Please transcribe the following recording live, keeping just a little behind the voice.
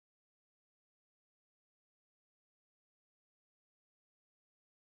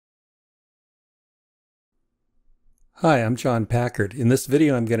Hi, I'm John Packard. In this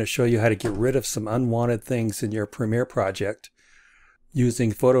video, I'm going to show you how to get rid of some unwanted things in your Premiere project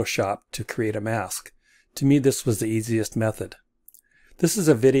using Photoshop to create a mask. To me, this was the easiest method. This is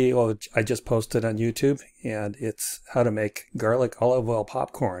a video I just posted on YouTube, and it's how to make garlic olive oil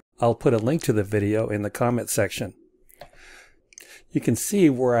popcorn. I'll put a link to the video in the comment section. You can see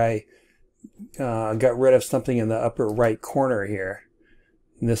where I got rid of something in the upper right corner here.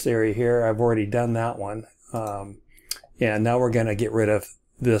 In this area here, I've already done that one. And now we're going to get rid of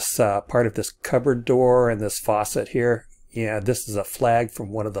this part of this cupboard door and this faucet here. And this is a flag from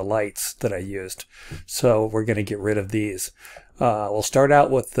one of the lights that I used. So we're going to get rid of these. We'll start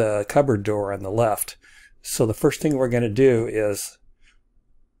out with the cupboard door on the left. So the first thing we're going to do is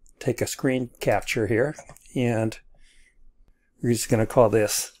take a screen capture here. And we're just going to call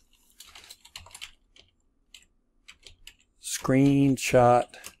this Screenshot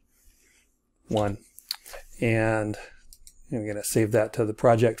 1. And I'm going to save that to the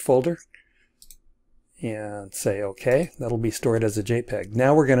project folder and say OK. That'll be stored as a JPEG.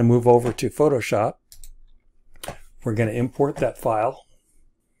 Now we're going to move over to Photoshop. We're going to import that file.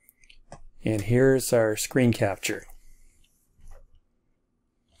 And here's our screen capture.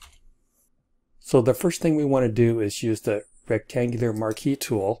 So the first thing we want to do is use the rectangular marquee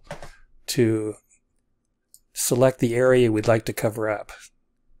tool to select the area we'd like to cover up.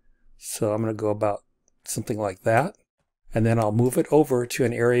 So I'm going to go about something like that. And then I'll move it over to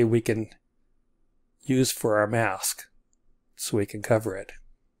an area we can use for our mask so we can cover it.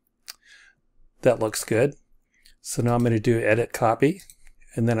 That looks good. So now I'm going to do edit copy,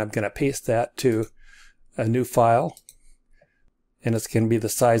 and then I'm going to paste that to a new file, and it's going to be the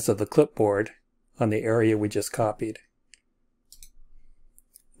size of the clipboard on the area we just copied.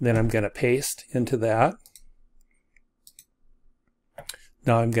 Then I'm going to paste into that.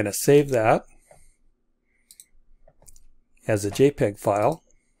 Now I'm going to save that as a JPEG file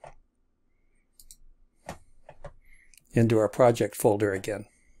into our project folder again.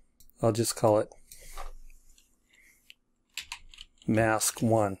 I'll just call it Mask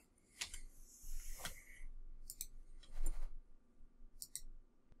 1.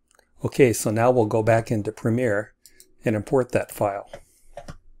 Okay, so now we'll go back into Premiere and import that file.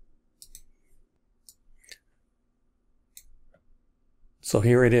 So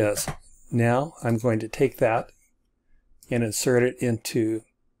here it is. Now I'm going to take that and insert it into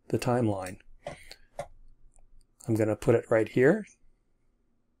the timeline. I'm going to put it right here.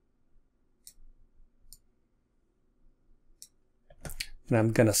 And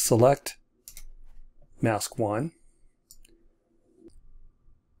I'm going to select Mask 1.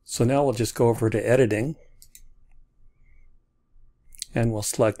 So now we'll just go over to Editing, and we'll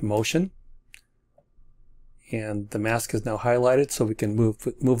select Motion. And the mask is now highlighted, so we can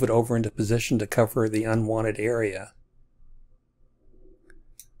move it over into position to cover the unwanted area.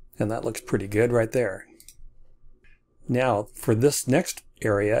 And that looks pretty good right there. Now, for this next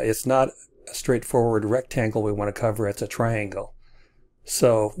area, it's not a straightforward rectangle we want to cover, it's a triangle.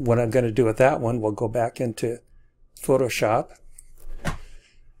 So what I'm going to do with that one, we'll go back into Photoshop.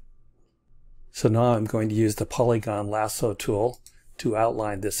 So now I'm going to use the polygon lasso tool to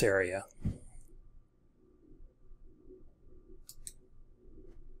outline this area.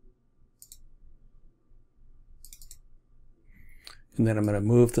 And then I'm going to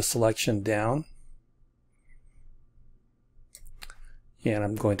move the selection down. And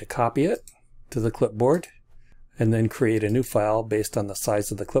I'm going to copy it to the clipboard and then create a new file based on the size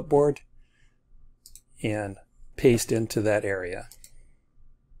of the clipboard and paste into that area.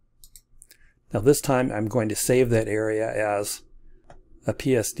 Now this time I'm going to save that area as a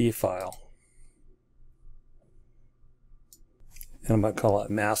PSD file. And I'm going to call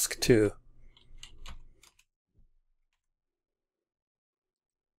it Mask 2.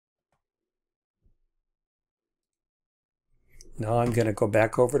 Now I'm going to go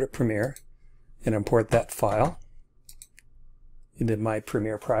back over to Premiere and import that file into my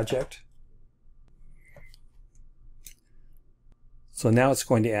Premiere project. So now it's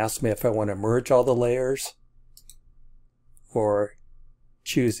going to ask me if I want to merge all the layers or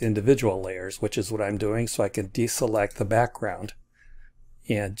choose individual layers, which is what I'm doing. So I can deselect the background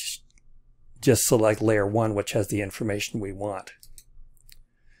and just select layer 1, which has the information we want.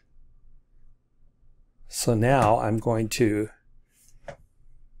 So now I'm going to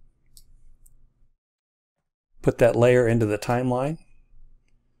put that layer into the timeline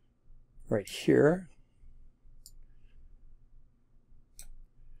right here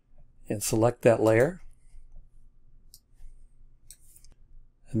and select that layer,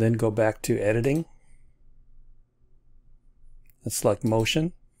 and then go back to Editing and select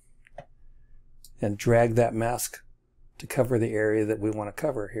Motion and drag that mask to cover the area that we want to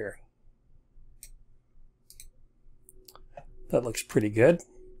cover here. That looks pretty good.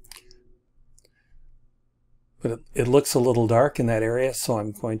 But it looks a little dark in that area, so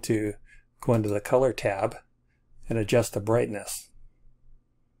I'm going to go into the Color tab and adjust the brightness.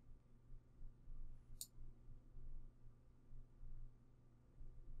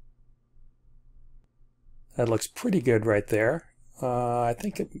 That looks pretty good right there. I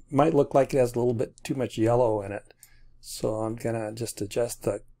think it might look like it has a little bit too much yellow in it. So I'm going to just adjust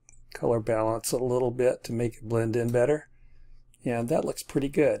the color balance a little bit to make it blend in better. And that looks pretty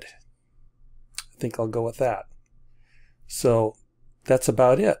good. I think I'll go with that. So that's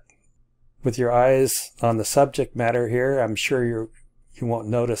about it. With your eyes on the subject matter here, I'm sure you won't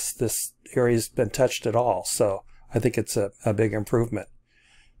notice this area's been touched at all. So I think it's a big improvement.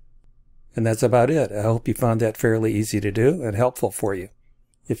 And that's about it. I hope you found that fairly easy to do and helpful for you.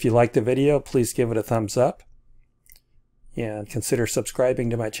 If you liked the video, please give it a thumbs up and consider subscribing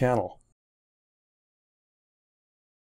to my channel.